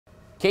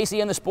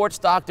Casey and the Sports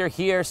Doctor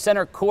here,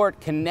 Center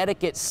Court,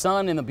 Connecticut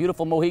Sun in the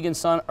beautiful Mohegan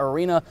Sun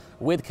Arena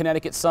with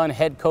Connecticut Sun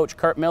head coach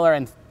Curt Miller.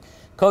 And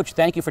Coach,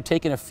 thank you for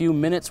taking a few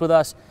minutes with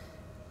us.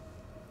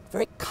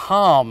 Very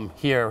calm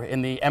here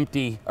in the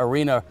empty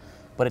arena,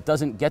 but it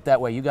doesn't get that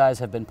way. You guys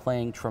have been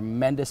playing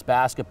tremendous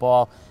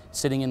basketball,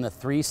 sitting in the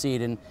 3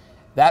 seed, and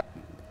that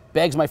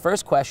begs my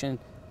first question.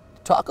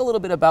 Talk a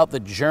little bit about the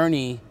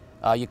journey.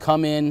 You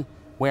come in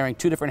wearing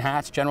 2 different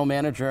hats, general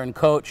manager and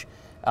coach.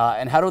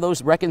 And how do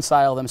those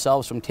reconcile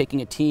themselves from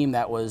taking a team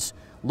that was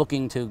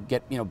looking to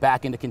get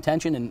back into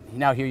contention, and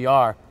now here you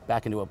are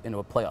back into a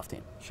playoff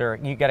team? Sure,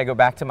 you got to go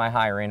back to my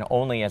hiring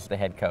only as the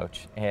head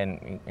coach,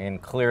 and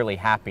clearly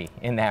happy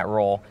in that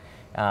role.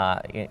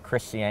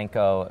 Chris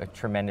Cienko, a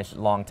tremendous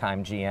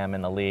longtime GM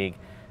in the league,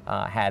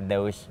 had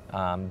those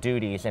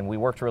duties, and we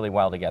worked really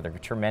well together. A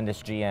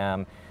tremendous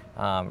GM,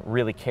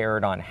 really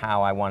cared on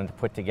how I wanted to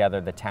put together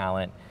the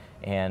talent,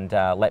 and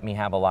let me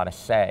have a lot of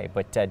say,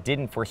 but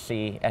didn't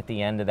foresee at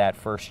the end of that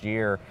first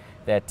year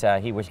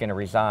that he was going to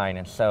resign.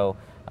 And so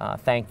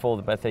thankful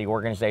that the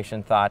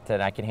organization thought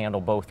that I could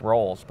handle both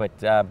roles,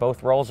 but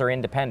both roles are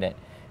independent.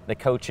 The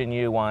coach in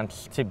you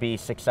wants to be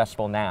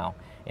successful now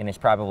and is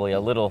probably a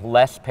little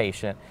less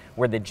patient,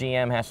 where the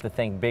GM has to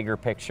think bigger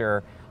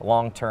picture,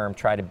 long term,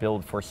 try to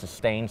build for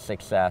sustained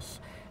success.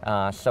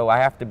 So I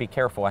have to be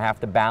careful. I have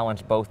to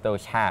balance both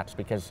those hats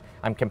because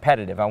I'm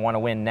competitive. I want to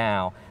win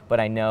now, but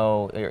I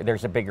know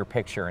there's a bigger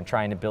picture and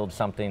trying to build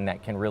something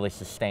that can really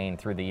sustain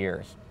through the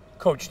years.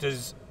 Coach,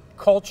 does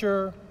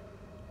culture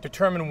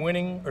determine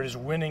winning, or does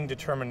winning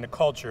determine the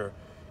culture?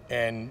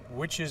 And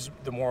which is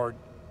the more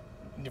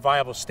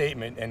viable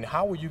statement, and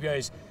how were you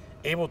guys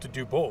able to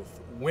do both,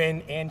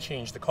 win and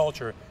change the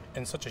culture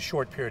in such a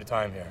short period of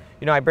time here?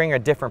 I bring a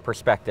different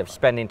perspective,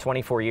 spending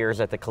 24 years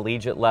at the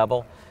collegiate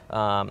level,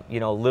 a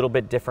little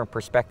bit different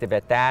perspective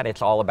at that.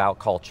 It's all about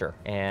culture,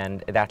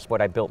 and that's what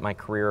I built my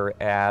career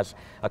as,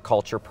 a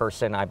culture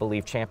person. I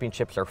believe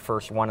championships are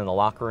first won in the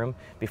locker room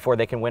before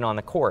they can win on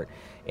the court.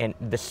 And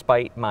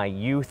despite my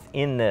youth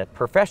in the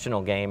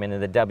professional game and in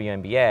the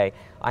WNBA,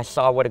 I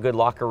saw what a good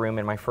locker room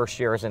in my first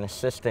year as an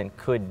assistant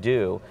could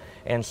do.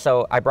 And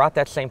so I brought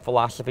that same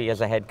philosophy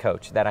as a head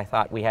coach, that I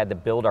thought we had to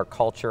build our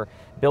culture,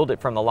 build it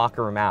from the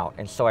locker room out.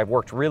 And so I've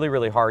worked really,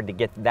 really hard to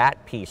get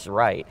that piece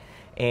right.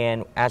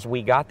 And as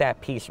we got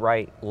that piece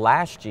right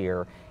last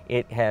year,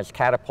 it has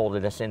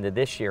catapulted us into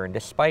this year. And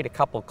despite a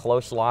couple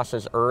close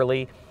losses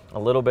early, a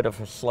little bit of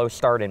a slow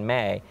start in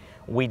May,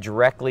 we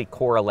directly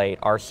correlate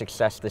our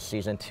success this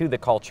season to the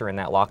culture in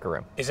that locker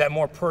room. Is that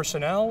more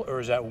personnel, or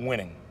is that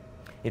winning?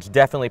 It's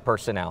definitely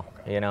personnel.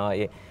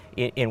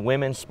 In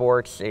women's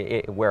sports,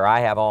 where I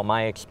have all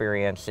my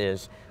experience,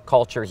 is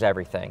culture is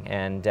everything.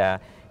 And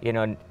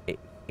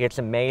it's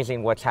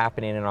amazing what's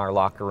happening in our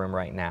locker room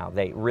right now.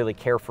 They really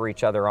care for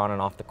each other on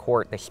and off the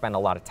court. They spend a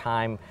lot of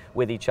time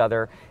with each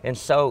other. And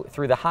so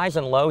through the highs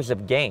and lows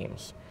of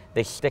games,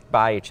 they stick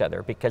by each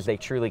other because they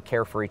truly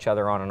care for each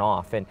other on and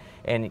off.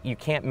 And you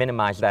can't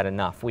minimize that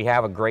enough. We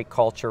have a great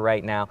culture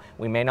right now.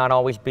 We may not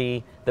always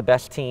be the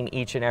best team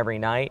each and every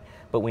night,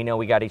 but we know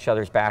we got each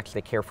other's backs.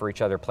 They care for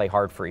each other, play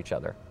hard for each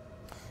other.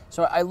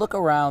 So I look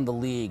around the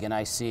league and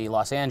I see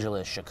Los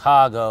Angeles,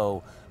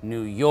 Chicago,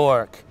 New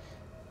York,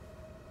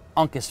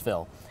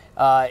 Uncasville.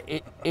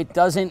 It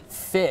doesn't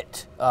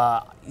fit,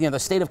 the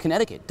state of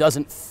Connecticut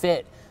doesn't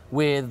fit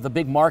with the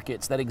big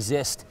markets that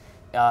exist.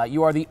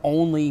 You are the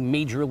only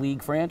major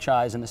league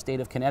franchise in the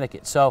state of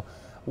Connecticut. So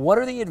what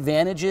are the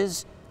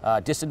advantages,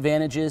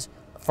 disadvantages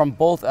from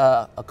both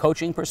a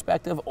coaching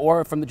perspective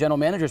or from the general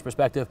manager's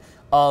perspective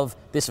of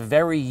this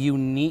very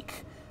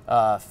unique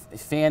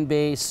fan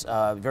base,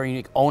 very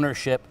unique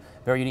ownership,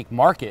 very unique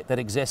market that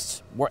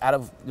exists out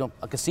of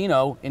a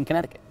casino in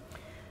Connecticut?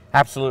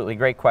 Absolutely,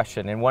 great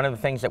question. And one of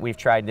the things that we've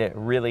tried to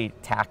really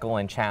tackle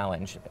and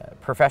challenge,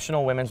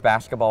 professional women's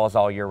basketball is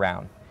all year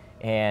round.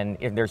 And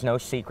there's no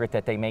secret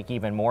that they make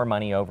even more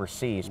money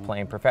overseas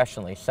playing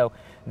professionally. So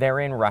they're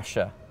in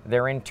Russia,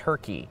 they're in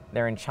Turkey,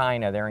 they're in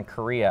China, they're in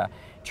Korea.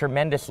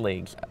 Tremendous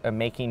leagues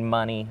making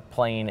money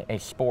playing a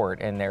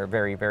sport, and they're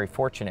very, very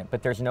fortunate.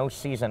 But there's no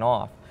season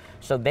off.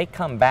 So they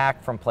come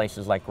back from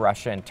places like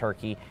Russia and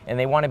Turkey, and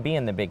they want to be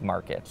in the big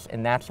markets.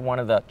 And that's one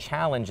of the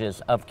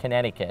challenges of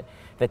Connecticut,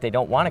 that they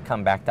don't want to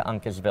come back to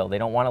Uncasville. They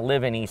don't want to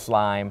live in East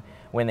Lyme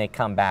when they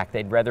come back.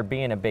 They'd rather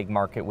be in a big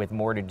market with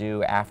more to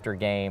do after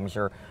games,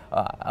 or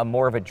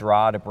more of a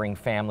draw to bring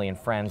family and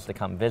friends to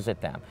come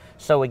visit them.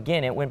 So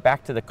again, it went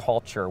back to the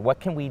culture. What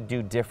can we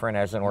do different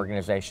as an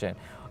organization?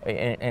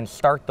 And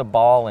start the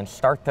ball and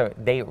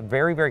they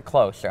very, very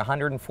close.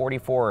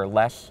 144 or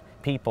less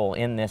people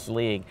in this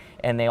league,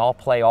 and they all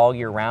play all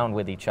year round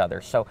with each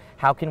other. So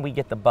how can we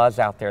get the buzz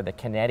out there that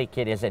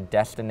Connecticut is a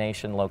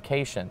destination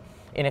location?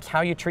 And it's how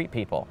you treat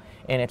people,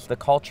 and it's the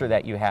culture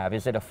that you have.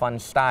 Is it a fun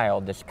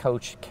style? Does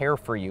coach care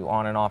for you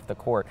on and off the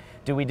court?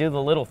 Do we do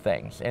the little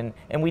things? And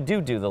we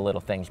do the little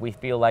things. We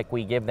feel like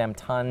we give them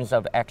tons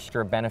of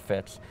extra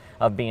benefits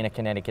of being a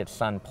Connecticut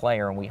Sun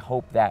player, and we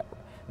hope that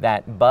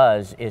that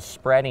buzz is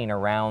spreading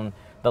around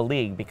the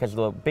league, because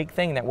the big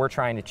thing that we're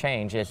trying to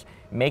change is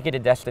make it a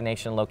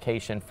destination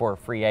location for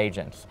free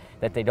agents,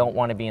 that they don't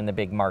want to be in the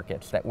big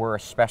markets, that we're a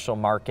special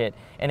market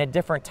and a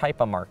different type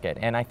of market.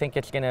 And I think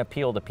it's going to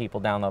appeal to people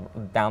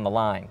down the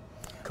line.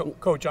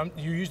 Coach,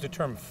 you used the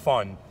term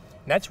fun, and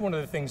that's one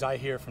of the things I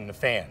hear from the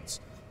fans.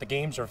 The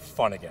games are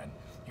fun again.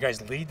 You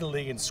guys lead the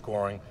league in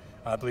scoring,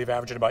 I believe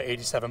averaging about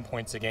 87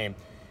 points a game.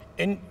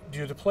 And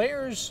do the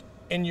players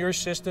in your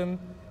system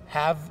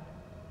have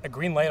a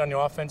green light on the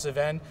offensive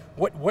end?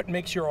 What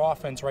makes your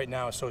offense right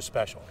now so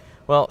special?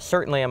 Well,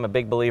 certainly I'm a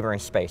big believer in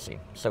spacing.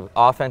 So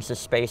offense is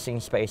spacing,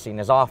 spacing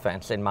is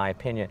offense, in my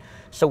opinion.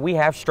 So we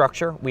have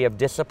structure, we have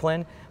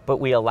discipline, but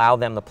we allow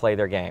them to play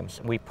their games.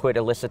 We put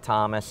Alyssa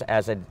Thomas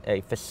as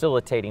a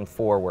facilitating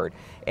forward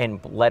and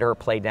let her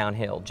play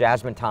downhill.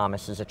 Jasmine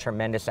Thomas is a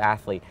tremendous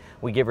athlete.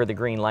 We give her the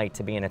green light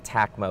to be in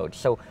attack mode.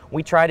 So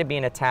we try to be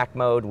in attack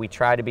mode. We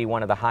try to be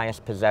one of the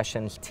highest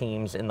possessions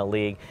teams in the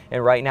league.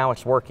 And right now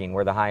it's working.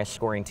 We're the highest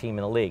scoring team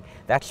in the league.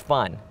 That's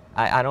fun.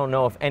 I don't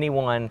know if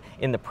anyone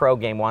in the pro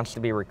game wants to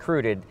be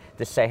recruited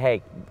to say,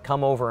 hey,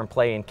 come over and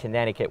play in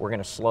Connecticut. We're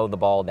going to slow the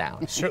ball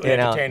down. Certainly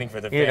entertaining for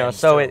the fans.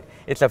 So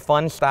it's a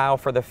fun style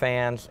for the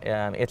fans.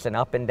 It's an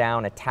up and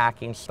down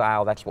attacking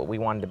style. That's what we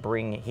wanted to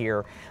bring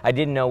here. I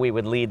didn't know we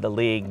would lead the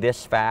league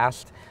this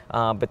fast,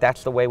 but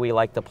that's the way we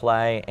like to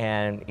play.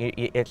 And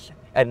it's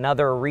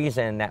another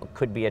reason that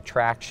could be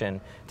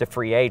attraction to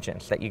free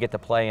agents, that you get to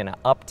play in an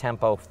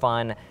up-tempo,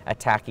 fun,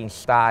 attacking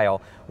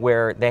style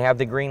where they have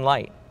the green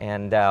light,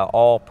 and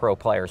all pro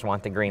players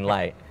want the green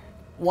light.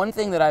 One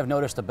thing that I've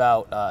noticed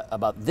about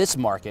this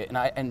market,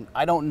 and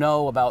I don't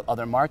know about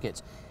other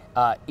markets,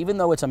 even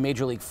though it's a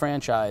major league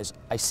franchise,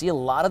 I see a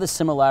lot of the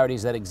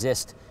similarities that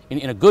exist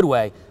in a good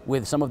way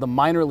with some of the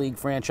minor league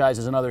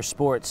franchises in other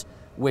sports,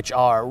 which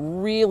are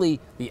really,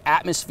 the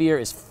atmosphere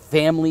is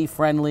family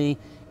friendly,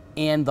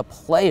 and the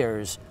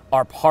players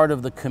are part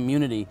of the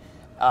community.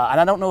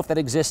 And I don't know if that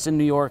exists in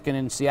New York and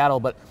in Seattle,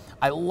 but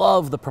I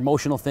love the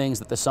promotional things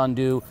that the Sun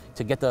do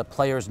to get the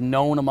players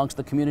known amongst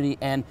the community,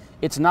 and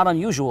it's not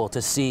unusual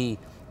to see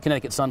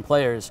Connecticut Sun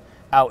players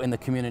out in the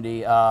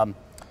community.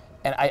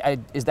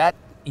 Is that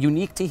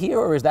unique to here,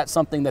 or is that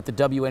something that the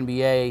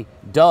WNBA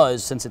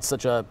does, since it's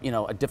such a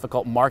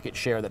difficult market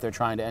share that they're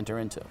trying to enter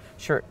into?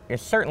 Sure,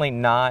 it's certainly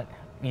not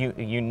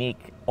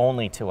unique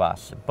only to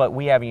us, but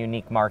we have a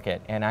unique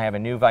market, and I have a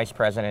new vice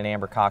president,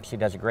 Amber Cox, who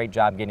does a great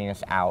job getting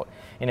us out,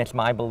 and it's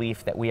my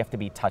belief that we have to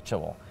be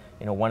touchable.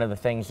 One of the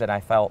things that I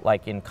felt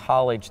like in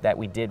college that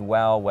we did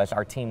well was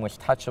our team was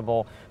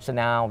touchable, so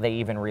now they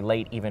even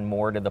relate even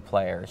more to the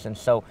players. And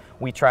so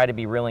we try to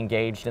be real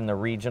engaged in the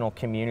regional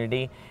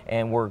community,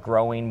 and we're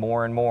growing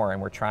more and more,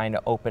 and we're trying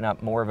to open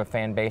up more of a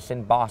fan base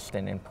in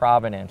Boston and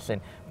Providence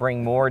and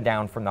bring more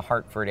down from the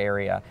Hartford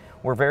area.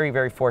 We're very,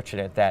 very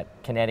fortunate that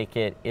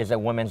Connecticut is a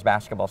women's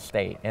basketball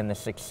state, and the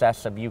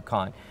success of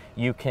UConn,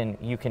 you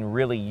can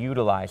really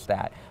utilize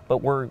that. But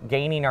we're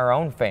gaining our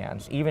own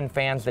fans. Even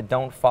fans that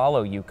don't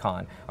follow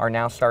UConn are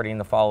now starting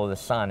to follow the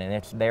Sun, and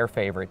it's their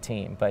favorite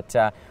team. But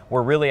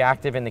we're really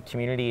active in the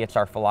community. It's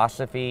our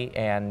philosophy,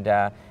 and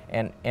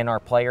our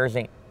players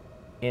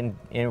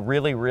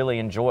really, really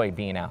enjoy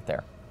being out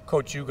there.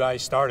 Coach, you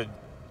guys started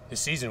the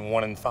season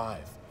 1-5.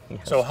 Yes.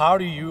 So how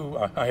do you,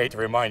 I hate to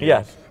remind you,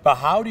 yes, but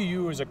how do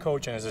you as a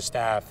coach and as a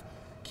staff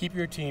keep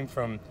your team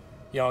from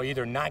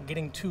either not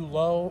getting too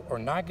low or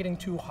not getting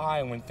too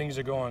high when things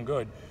are going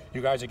good?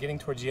 You guys are getting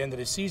towards the end of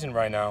the season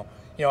right now.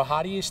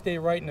 How do you stay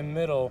right in the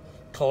middle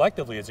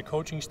collectively as a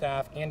coaching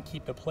staff and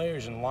keep the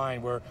players in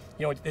line where,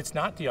 it's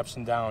not the ups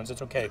and downs.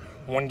 It's okay,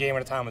 one game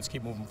at a time, let's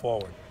keep moving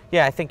forward.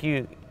 Yeah, I think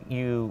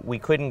we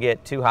couldn't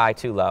get too high,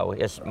 too low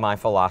is my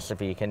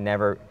philosophy. You can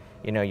never,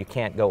 you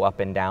can't go up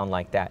and down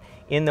like that.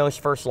 In those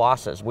first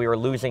losses, we were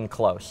losing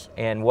close.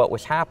 And what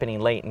was happening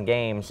late in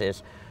games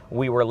is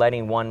we were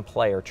letting one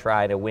player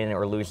try to win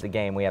or lose the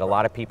game. We had a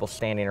lot of people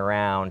standing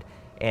around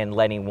and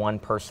letting one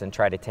person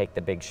try to take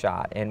the big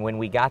shot. And when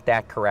we got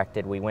that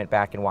corrected, we went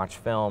back and watched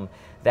film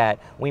that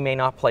we may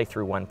not play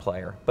through one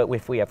player, but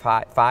if we have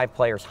five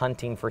players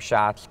hunting for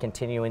shots,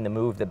 continuing to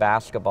move the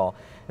basketball,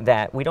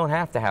 that we don't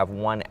have to have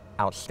one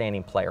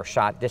outstanding player.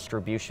 Shot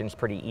distribution's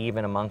pretty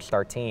even amongst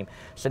our team.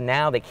 So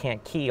now they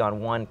can't key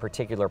on one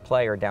particular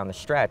player down the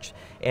stretch.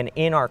 And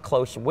in our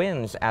close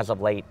wins as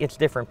of late, it's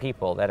different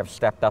people that have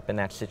stepped up in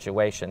that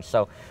situation.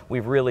 So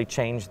we've really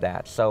changed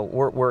that. So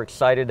we're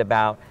excited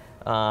about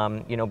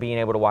being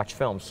able to watch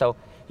film. So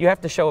you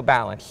have to show a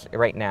balance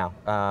right now.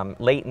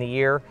 Late in the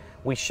year,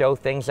 we show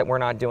things that we're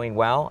not doing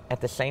well.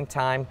 At the same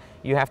time,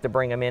 you have to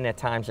bring them in at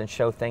times and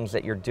show things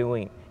that you're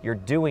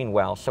doing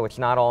well. So it's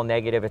not all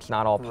negative, it's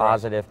not all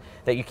positive,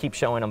 that you keep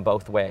showing them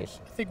both ways.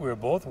 I think we were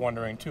both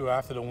wondering too,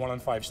 after the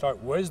 1-5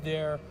 start, was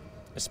there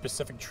a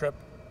specific trip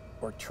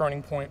or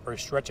turning point or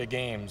stretch of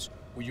games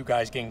where you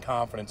guys gained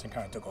confidence and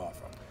kind of took off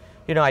from?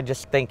 You know, I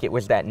just think it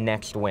was that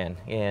next win,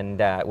 and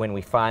when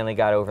we finally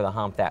got over the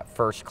hump, that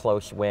first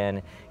close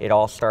win, it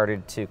all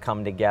started to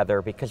come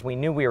together because we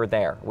knew we were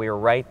there. We were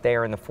right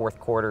there in the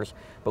fourth quarters,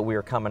 but we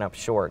were coming up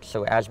short.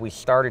 So as we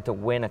started to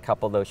win a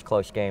couple of those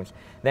close games,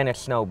 then it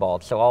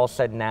snowballed. So all of a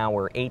sudden now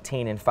we're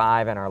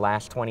 18-5 in our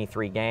last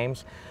 23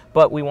 games,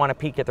 but we want to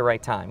peak at the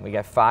right time. We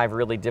got 5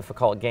 really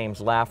difficult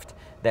games left,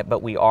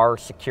 but we are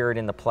secured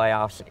in the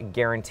playoffs,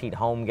 guaranteed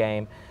home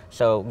game.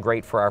 So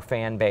great for our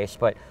fan base,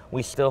 but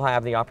we still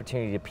have the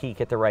opportunity to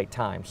peak at the right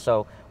time.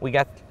 So we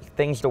got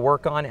things to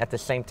work on. At the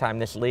same time,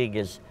 this league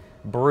is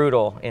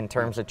brutal in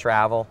terms of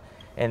travel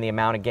and the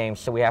amount of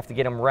games, so we have to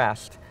get them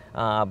rest,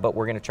 but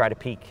we're going to try to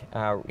peak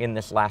in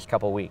this last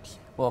couple of weeks.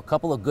 Well, a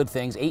couple of good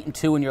things,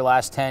 8-2 in your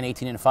last 10,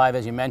 18-5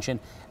 as you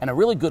mentioned, and a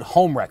really good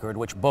home record,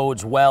 which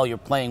bodes well. You're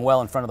playing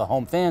well in front of the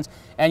home fans,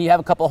 and you have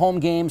a couple of home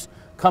games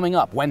coming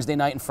up, Wednesday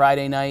night and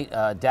Friday night,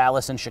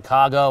 Dallas and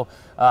Chicago,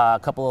 a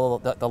couple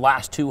of the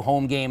last 2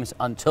 home games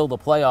until the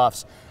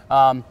playoffs.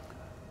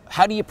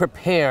 How do you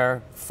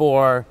prepare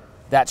for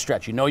that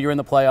stretch? You know you're in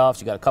the playoffs,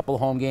 you got a couple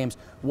of home games.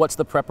 What's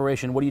the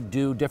preparation? What do you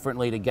do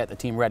differently to get the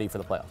team ready for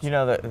the playoffs? You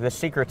know, the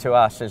secret to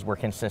us is we're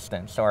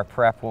consistent, so our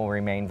prep will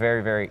remain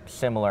very, very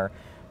similar.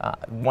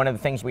 One of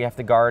the things we have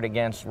to guard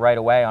against right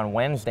away on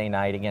Wednesday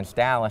night against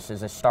Dallas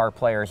is a star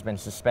player has been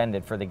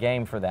suspended for the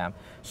game for them,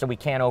 so we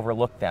can't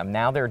overlook them.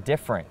 Now they're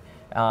different.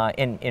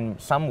 In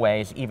some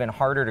ways, even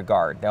harder to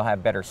guard. They'll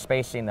have better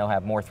spacing, they'll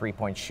have more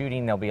three-point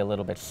shooting, they'll be a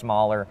little bit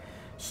smaller.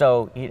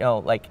 So, you know,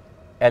 like,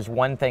 as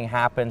one thing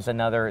happens,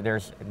 another,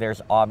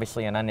 there's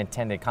obviously an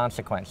unintended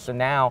consequence. So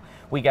now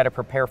we got to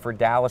prepare for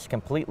Dallas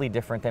completely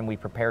different than we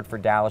prepared for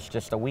Dallas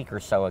just a week or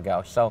so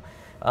ago. So,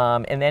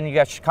 and then you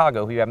got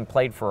Chicago, who you haven't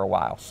played for a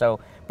while. So,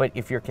 but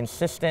if you're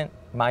consistent,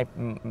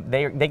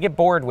 they get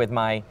bored with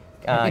my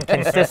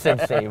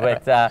consistency.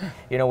 But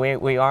you know,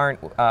 we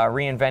aren't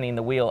reinventing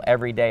the wheel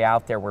every day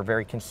out there. We're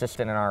very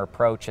consistent in our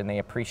approach, and they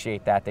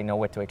appreciate that. They know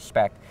what to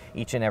expect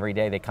each and every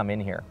day they come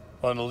in here.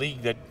 Well, in a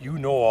league that you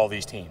know all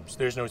these teams,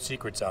 there's no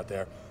secrets out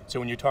there.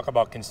 So when you talk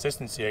about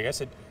consistency, I guess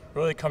it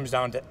really comes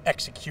down to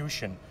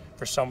execution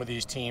for some of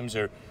these teams,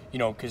 or, you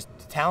know, because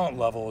the talent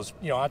level is,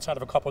 you know, outside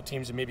of a couple of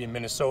teams that maybe in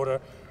Minnesota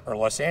or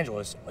Los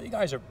Angeles, well, you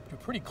guys are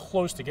pretty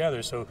close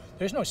together, so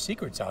there's no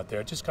secrets out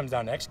there. It just comes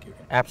down to executing.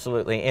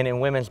 Absolutely, and in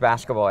women's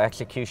basketball,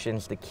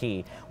 execution's the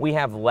key. We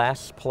have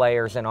less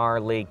players in our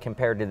league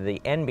compared to the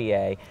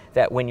NBA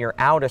that when you're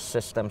out of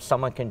system,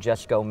 someone can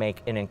just go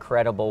make an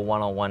incredible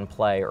one-on-one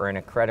play or an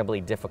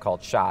incredibly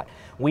difficult shot.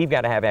 We've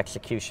got to have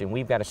execution.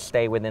 We've got to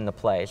stay within the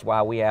plays.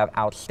 While we have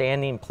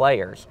outstanding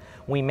players,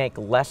 we make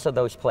less of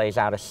those plays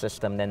out of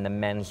system than the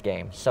men's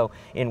game. So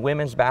in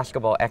women's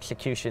basketball,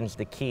 execution's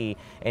the key,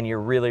 and you're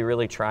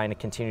really trying to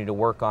continue to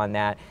work on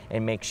that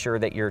and make sure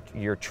that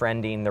you're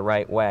trending the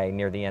right way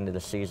near the end of the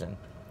season.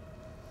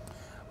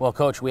 Well,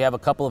 Coach, we have a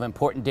couple of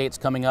important dates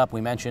coming up.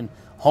 We mentioned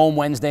home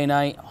Wednesday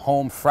night,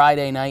 home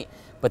Friday night,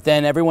 but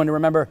then everyone to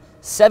remember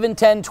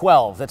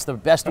 7-10-12. That's the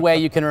best way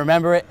you can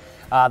remember it.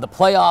 The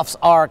playoffs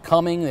are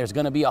coming. There's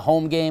going to be a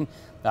home game.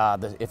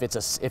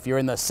 If you're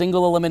in the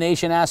single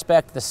elimination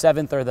aspect, the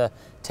 7th or the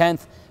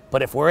 10th.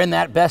 But if we're in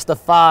that best of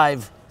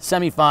 5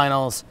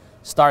 semifinals,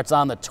 starts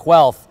on the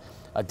 12th.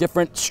 A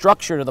different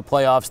structure to the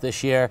playoffs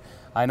this year.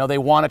 I know they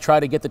want to try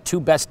to get the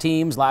 2 best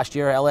teams. Last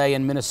year, LA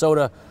and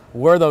Minnesota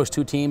were those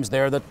 2 teams.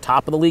 They're the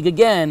top of the league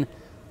again,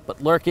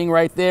 but lurking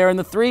right there in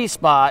the 3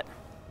 spot,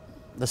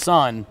 the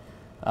Sun.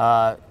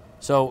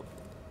 So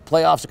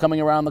playoffs are coming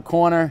around the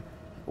corner.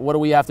 What do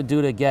we have to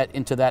do to get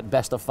into that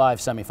best of 5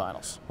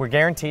 semifinals? We're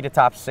guaranteed a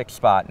top 6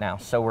 spot now,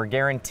 so we're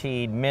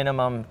guaranteed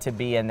minimum to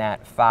be in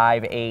that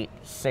 5, 8,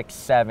 6,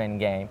 7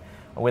 game.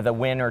 With a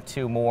win or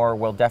 2 more,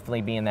 we'll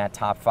definitely be in that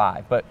top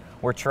 5. But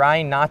we're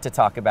trying not to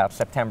talk about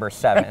September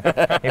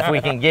 7th. If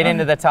we can get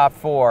into the top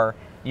 4,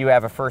 you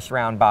have a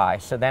first-round bye.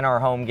 So then our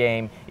home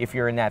game, if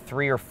you're in that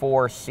 3 or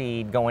 4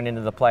 seed going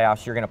into the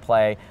playoffs, you're going to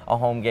play a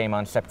home game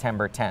on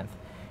September 10th.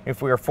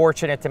 If we were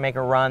fortunate to make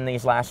a run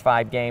these last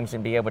 5 games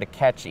and be able to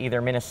catch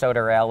either Minnesota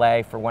or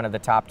LA for one of the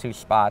top 2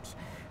 spots,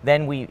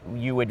 then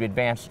you would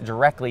advance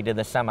directly to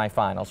the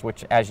semifinals,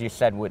 which, as you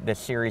said, the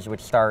series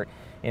would start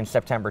in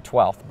September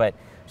 12th.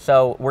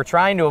 So we're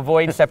trying to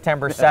avoid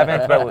September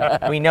 7th,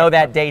 but we know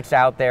that date's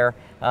out there.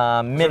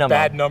 Minimum.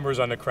 Bad numbers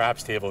on the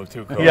craps table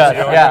too, Coach. Yeah,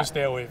 you want to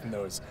stay away from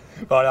those.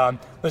 But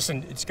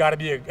listen, it's got to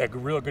be a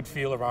real good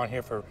feel around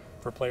here for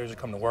players to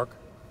come to work,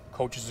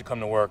 coaches to come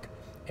to work,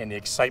 and the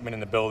excitement in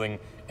the building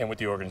and with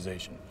the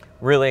organization.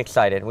 Really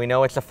excited. We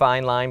know it's a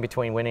fine line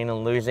between winning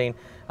and losing.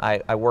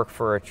 I work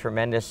for a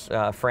tremendous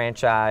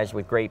franchise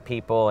with great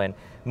people, and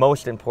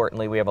most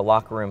importantly, we have a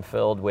locker room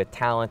filled with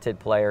talented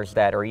players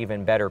that are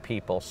even better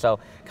people. So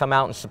come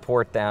out and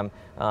support them.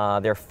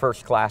 They're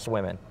first-class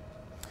women.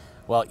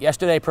 Well,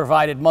 yesterday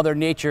provided Mother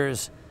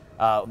Nature's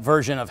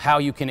version of how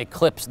you can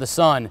eclipse the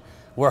sun.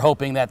 We're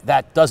hoping that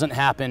that doesn't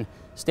happen.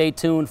 Stay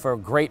tuned for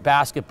great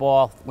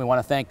basketball. We want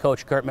to thank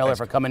Coach Curt Miller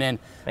for coming in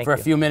for a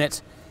few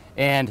minutes.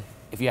 And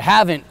if you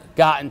haven't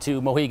gotten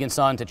to Mohegan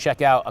Sun to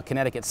check out a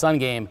Connecticut Sun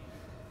game,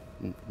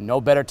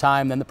 no better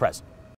time than the present.